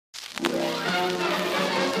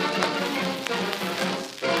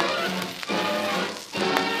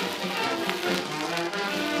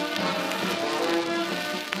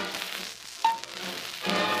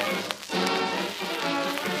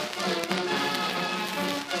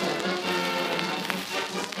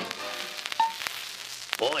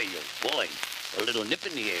Boy, oh boy, a little nip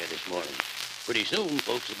in the air this morning. Pretty soon,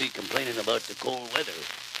 folks will be complaining about the cold weather.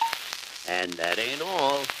 And that ain't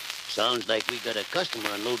all. Sounds like we got a customer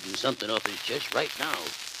unloading something off his chest right now.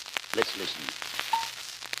 Let's listen.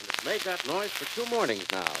 And it's made that noise for 2 mornings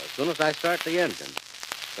now, as soon as I start the engine.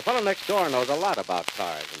 The fellow next door knows a lot about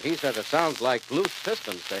cars, and he says it sounds like loose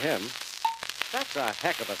pistons to him. That's a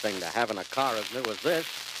heck of a thing to have in a car as new as this.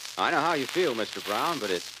 I know how you feel, Mr. Brown, but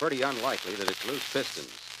it's pretty unlikely that it's loose pistons.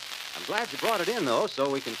 I'm glad you brought it in, though, so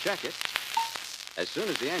we can check it. As soon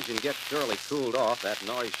as the engine gets thoroughly cooled off, that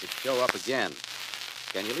noise should show up again.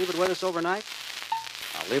 Can you leave it with us overnight?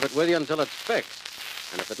 I'll leave it with you until it's fixed.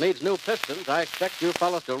 And if it needs new pistons, I expect you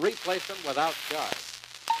fellas to replace them without charge.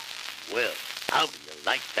 Well, how do you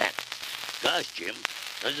like that? Gosh, Jim,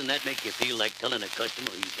 doesn't that make you feel like telling a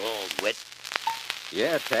customer he's all wet?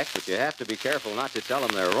 Yeah, Tex, but you have to be careful not to tell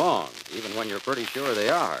them they're wrong, even when you're pretty sure they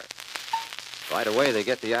are. Right away, they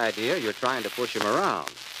get the idea you're trying to push them around,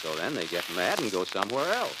 so then they get mad and go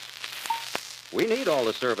somewhere else. We need all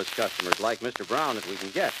the service customers like Mr. Brown that we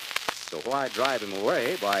can get, so why drive him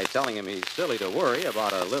away by telling him he's silly to worry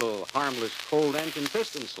about a little harmless cold engine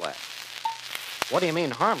piston slap? What do you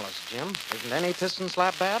mean harmless, Jim? Isn't any piston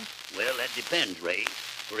slap bad? Well, that depends, Ray.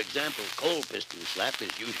 For example, cold piston slap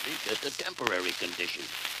is usually just a temporary condition.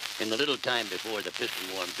 In the little time before the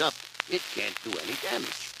piston warms up, it can't do any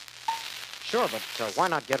damage. Sure, but why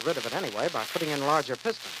not get rid of it anyway by putting in larger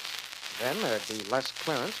pistons? Then there'd be less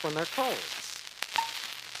clearance when they're cold.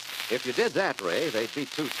 If you did that, Ray, they'd be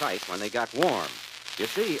too tight when they got warm. You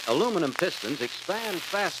see, aluminum pistons expand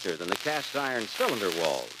faster than the cast iron cylinder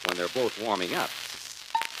walls when they're both warming up.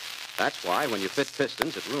 That's why when you fit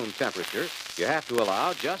pistons at room temperature, you have to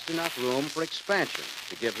allow just enough room for expansion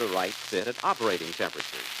to give the right fit at operating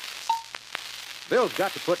temperatures. Bill's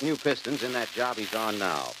got to put new pistons in that job he's on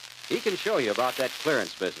now. He can show you about that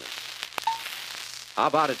clearance business. How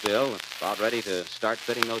about it, Bill? About ready to start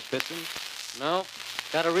fitting those pistons? No,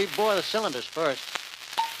 got to rebore the cylinders first.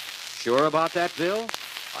 Sure about that, Bill?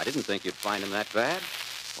 I didn't think you'd find them that bad.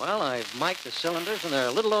 Well, I've mic'd the cylinders, and they're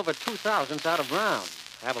a little over 2 thousandths out of round.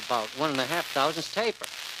 Have about 1.5 thousandths taper.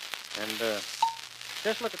 And,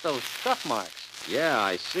 just look at those scuff marks. Yeah,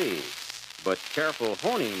 I see. But careful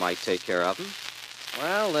honing might take care of them.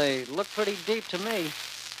 Well, they look pretty deep to me.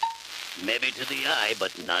 Maybe to the eye,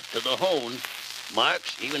 but not to the hone.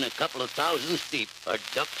 Marks, even a couple of thousandths deep, are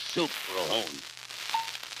duck soup for a hone.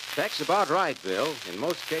 Tech's about right, Bill. In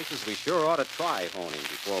most cases, we sure ought to try honing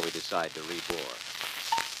before we decide to rebore.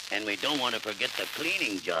 And we don't want to forget the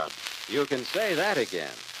cleaning job. You can say that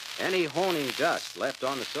again. Any honing dust left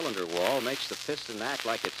on the cylinder wall makes the piston act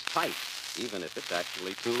like it's tight, even if it's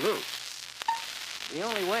actually too loose. The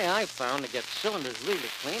only way I've found to get cylinders really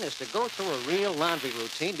clean is to go through a real laundry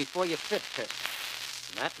routine before you fit pistons.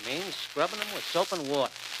 And that means scrubbing them with soap and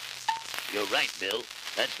water. You're right, Bill.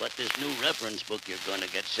 That's what this new reference book you're going to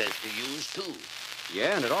get says to use, too.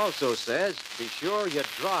 Yeah, and it also says, be sure you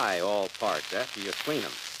dry all parts after you clean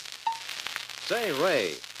them. Say,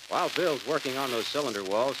 Ray, while Bill's working on those cylinder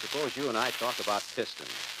walls, suppose you and I talk about pistons.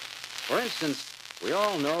 For instance, we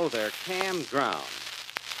all know they're cam ground.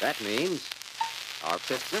 That means our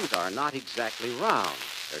pistons are not exactly round.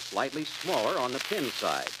 They're slightly smaller on the pin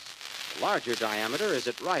sides. The larger diameter is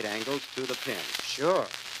at right angles to the pin. Sure.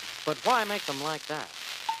 But why make them like that?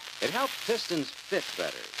 It helps pistons fit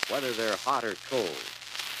better, whether they're hot or cold.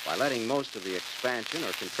 By letting most of the expansion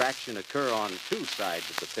or contraction occur on 2 sides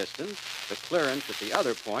of the piston, the clearance at the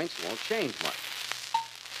other points won't change much.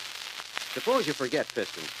 Suppose you forget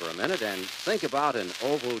pistons for a minute and think about an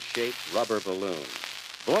oval-shaped rubber balloon,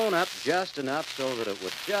 blown up just enough so that it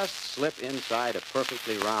would just slip inside a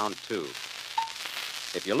perfectly round tube.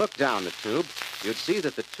 If you look down the tube, you'd see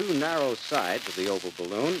that the 2 narrow sides of the oval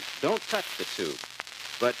balloon don't touch the tube.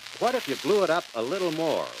 But what if you blew it up a little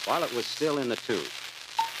more while it was still in the tube?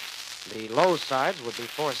 The low sides would be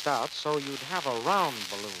forced out, so you'd have a round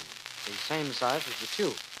balloon, the same size as the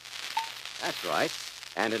tube. That's right.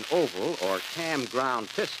 And an oval or cam ground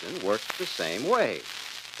piston works the same way.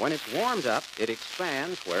 When it's warmed up, it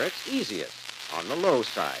expands where it's easiest, on the low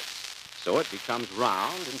side. So it becomes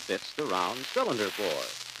round and fits the round cylinder bore.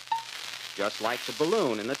 Just like the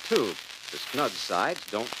balloon in the tube, the snug sides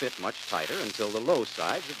don't fit much tighter until the low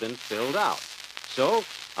sides have been filled out. So,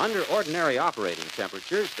 under ordinary operating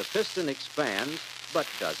temperatures, the piston expands but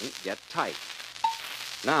doesn't get tight.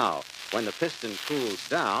 Now, when the piston cools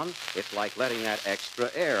down, it's like letting that extra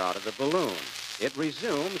air out of the balloon. It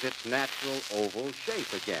resumes its natural oval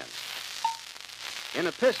shape again. In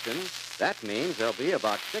a piston, that means there'll be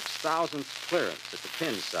about 6 thousandths clearance at the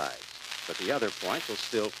pin sides, but the other points will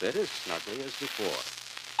still fit as snugly as before.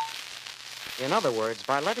 In other words,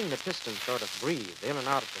 by letting the piston sort of breathe in and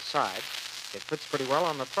out at the sides, it fits pretty well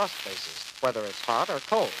on the thrust bases, whether it's hot or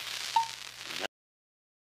cold.